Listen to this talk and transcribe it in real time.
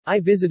I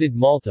visited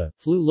Malta,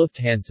 flew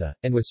Lufthansa,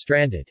 and was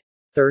stranded.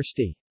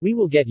 Thirsty? We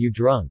will get you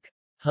drunk.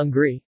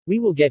 Hungry? We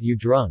will get you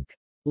drunk.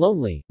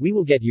 Lonely? We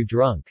will get you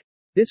drunk.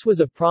 This was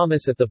a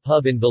promise at the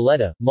pub in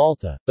Valletta,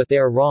 Malta, but they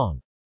are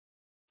wrong.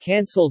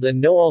 Cancelled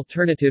and no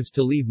alternatives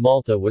to leave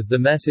Malta was the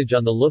message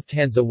on the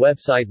Lufthansa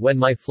website when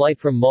my flight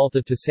from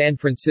Malta to San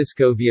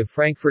Francisco via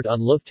Frankfurt on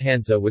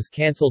Lufthansa was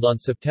cancelled on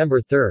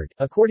September 3.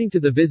 According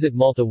to the Visit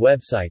Malta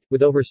website,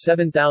 with over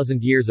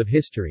 7,000 years of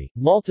history,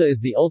 Malta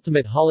is the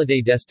ultimate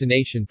holiday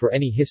destination for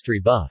any history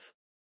buff.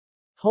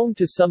 Home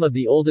to some of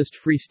the oldest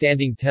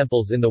freestanding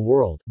temples in the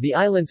world, the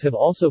islands have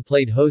also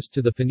played host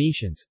to the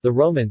Phoenicians, the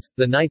Romans,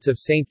 the Knights of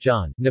St.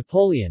 John,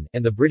 Napoleon,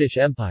 and the British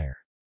Empire.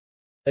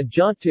 A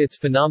jaunt to its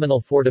phenomenal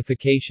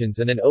fortifications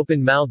and an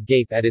open-mouthed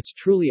gape at its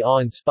truly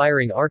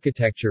awe-inspiring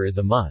architecture is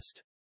a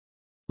must.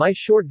 My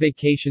short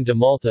vacation to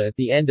Malta at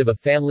the end of a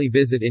family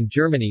visit in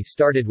Germany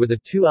started with a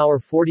 2-hour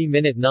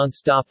 40-minute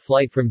non-stop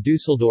flight from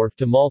Dusseldorf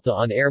to Malta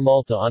on Air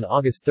Malta on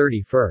August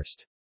 31.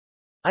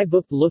 I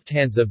booked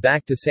Lufthansa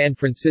back to San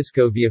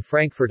Francisco via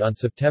Frankfurt on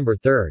September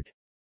 3.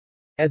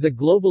 As a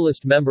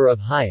globalist member of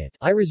Hyatt,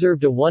 I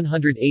reserved a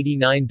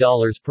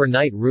 $189 per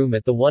night room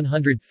at the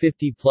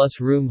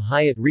 150-plus room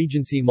Hyatt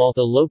Regency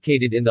Malta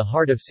located in the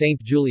heart of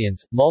St.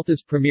 Julian's,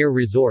 Malta's premier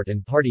resort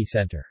and party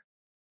center.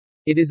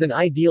 It is an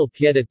ideal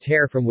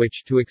pied-à-terre from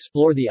which to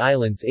explore the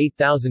island's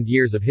 8,000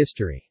 years of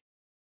history.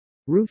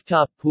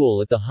 Rooftop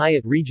pool at the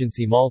Hyatt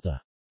Regency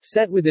Malta.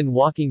 Set within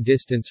walking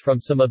distance from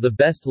some of the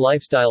best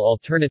lifestyle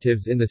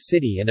alternatives in the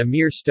city and a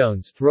mere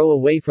stone's throw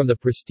away from the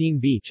pristine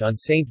beach on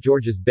St.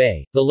 George's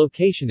Bay, the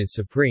location is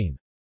supreme.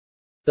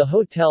 The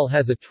hotel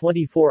has a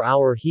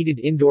 24-hour heated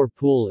indoor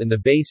pool in the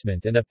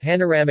basement and a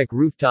panoramic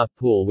rooftop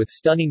pool with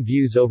stunning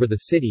views over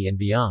the city and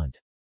beyond.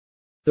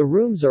 The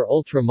rooms are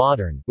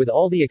ultra-modern, with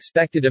all the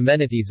expected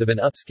amenities of an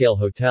upscale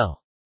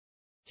hotel.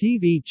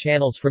 TV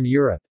channels from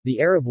Europe, the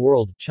Arab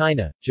world,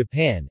 China,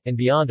 Japan, and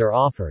beyond are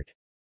offered.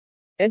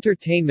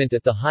 Entertainment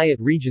at the Hyatt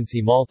Regency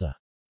Malta.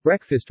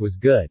 Breakfast was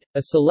good.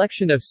 A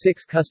selection of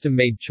 6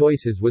 custom-made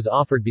choices was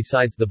offered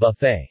besides the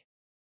buffet.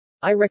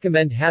 I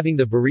recommend having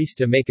the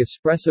barista make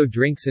espresso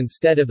drinks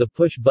instead of the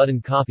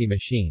push-button coffee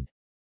machine.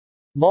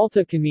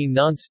 Malta can mean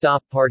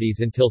non-stop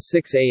parties until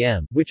 6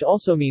 a.m., which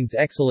also means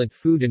excellent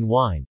food and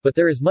wine, but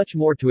there is much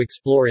more to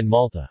explore in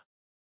Malta.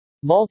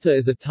 Malta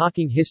is a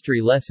talking history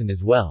lesson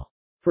as well.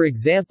 For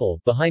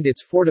example, behind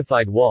its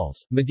fortified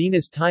walls,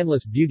 Medina's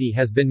timeless beauty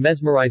has been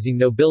mesmerizing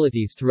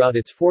nobilities throughout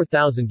its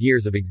 4,000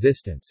 years of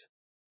existence.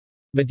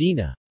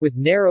 Medina. With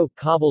narrow,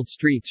 cobbled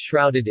streets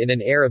shrouded in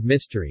an air of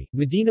mystery,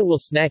 Medina will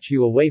snatch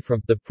you away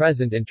from the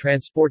present and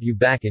transport you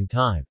back in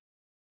time.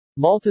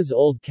 Malta's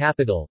old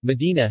capital,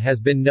 Medina,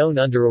 has been known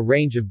under a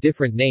range of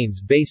different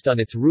names based on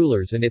its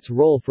rulers and its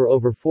role for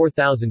over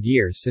 4,000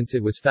 years since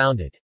it was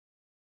founded.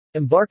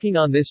 Embarking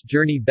on this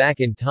journey back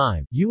in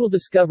time, you will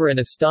discover an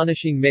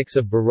astonishing mix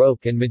of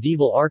Baroque and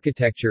medieval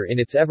architecture in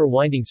its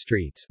ever-winding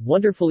streets,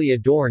 wonderfully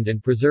adorned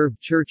and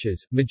preserved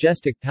churches,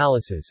 majestic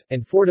palaces,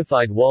 and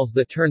fortified walls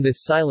that turn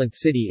this silent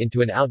city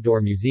into an outdoor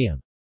museum.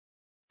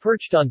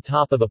 Perched on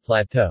top of a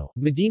plateau,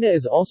 Medina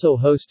is also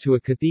host to a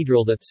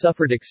cathedral that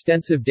suffered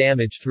extensive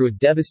damage through a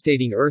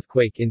devastating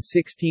earthquake in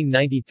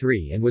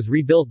 1693 and was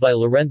rebuilt by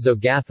Lorenzo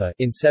Gaffa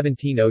in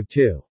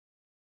 1702.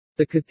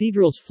 The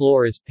cathedral's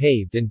floor is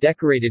paved and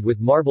decorated with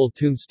marble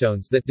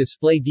tombstones that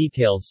display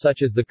details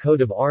such as the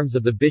coat of arms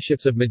of the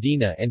bishops of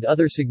Medina and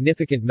other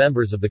significant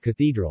members of the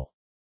cathedral.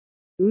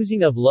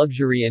 Oozing of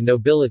luxury and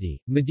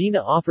nobility, Medina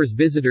offers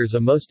visitors a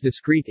most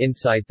discreet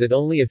insight that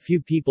only a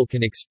few people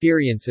can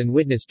experience and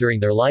witness during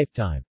their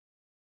lifetime.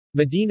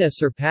 Medina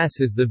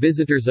surpasses the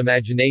visitor's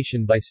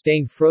imagination by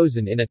staying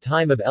frozen in a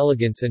time of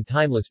elegance and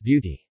timeless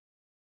beauty.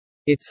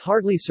 It's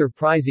hardly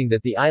surprising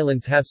that the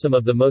islands have some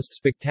of the most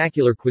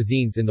spectacular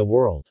cuisines in the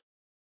world.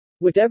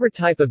 Whatever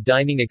type of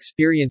dining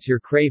experience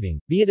you're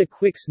craving, be it a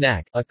quick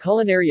snack, a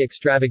culinary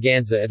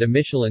extravaganza at a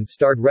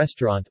Michelin-starred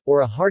restaurant, or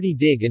a hearty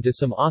dig into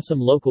some awesome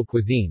local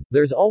cuisine,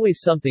 there's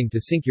always something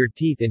to sink your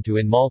teeth into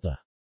in Malta.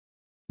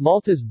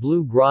 Malta's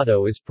Blue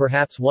Grotto is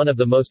perhaps one of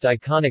the most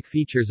iconic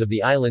features of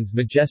the island's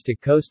majestic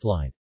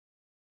coastline.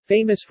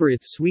 Famous for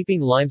its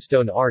sweeping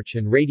limestone arch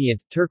and radiant,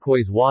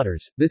 turquoise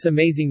waters, this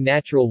amazing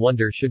natural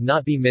wonder should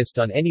not be missed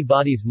on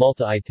anybody's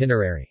Malta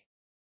itinerary.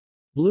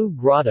 Blue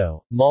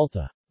Grotto,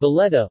 Malta.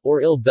 Valletta,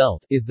 or Il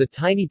Belt, is the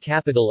tiny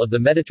capital of the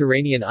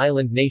Mediterranean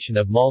island nation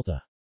of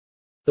Malta.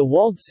 The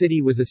walled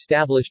city was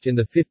established in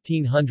the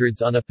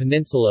 1500s on a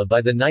peninsula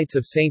by the Knights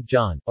of St.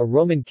 John, a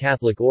Roman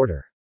Catholic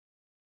order.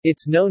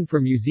 It's known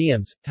for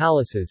museums,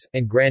 palaces,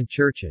 and grand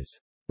churches.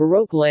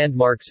 Baroque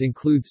landmarks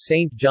include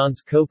St.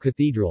 John's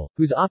Co-Cathedral,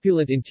 whose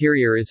opulent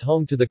interior is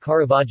home to the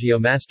Caravaggio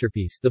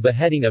masterpiece, The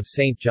Beheading of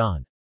St.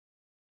 John.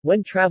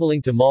 When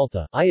traveling to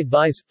Malta, I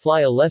advise,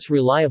 fly a less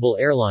reliable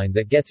airline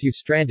that gets you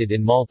stranded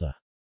in Malta.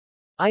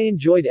 I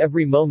enjoyed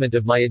every moment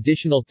of my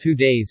additional 2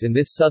 days in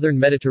this southern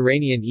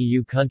Mediterranean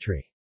EU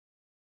country.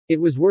 It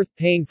was worth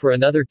paying for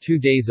another 2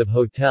 days of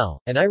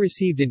hotel, and I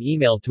received an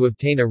email to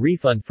obtain a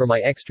refund for my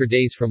extra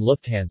days from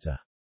Lufthansa.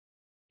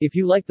 If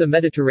you like the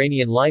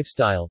Mediterranean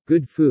lifestyle,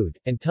 good food,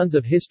 and tons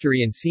of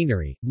history and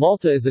scenery,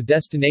 Malta is a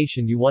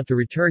destination you want to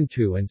return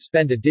to and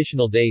spend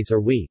additional days or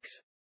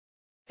weeks.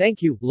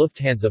 Thank you,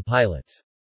 Lufthansa pilots.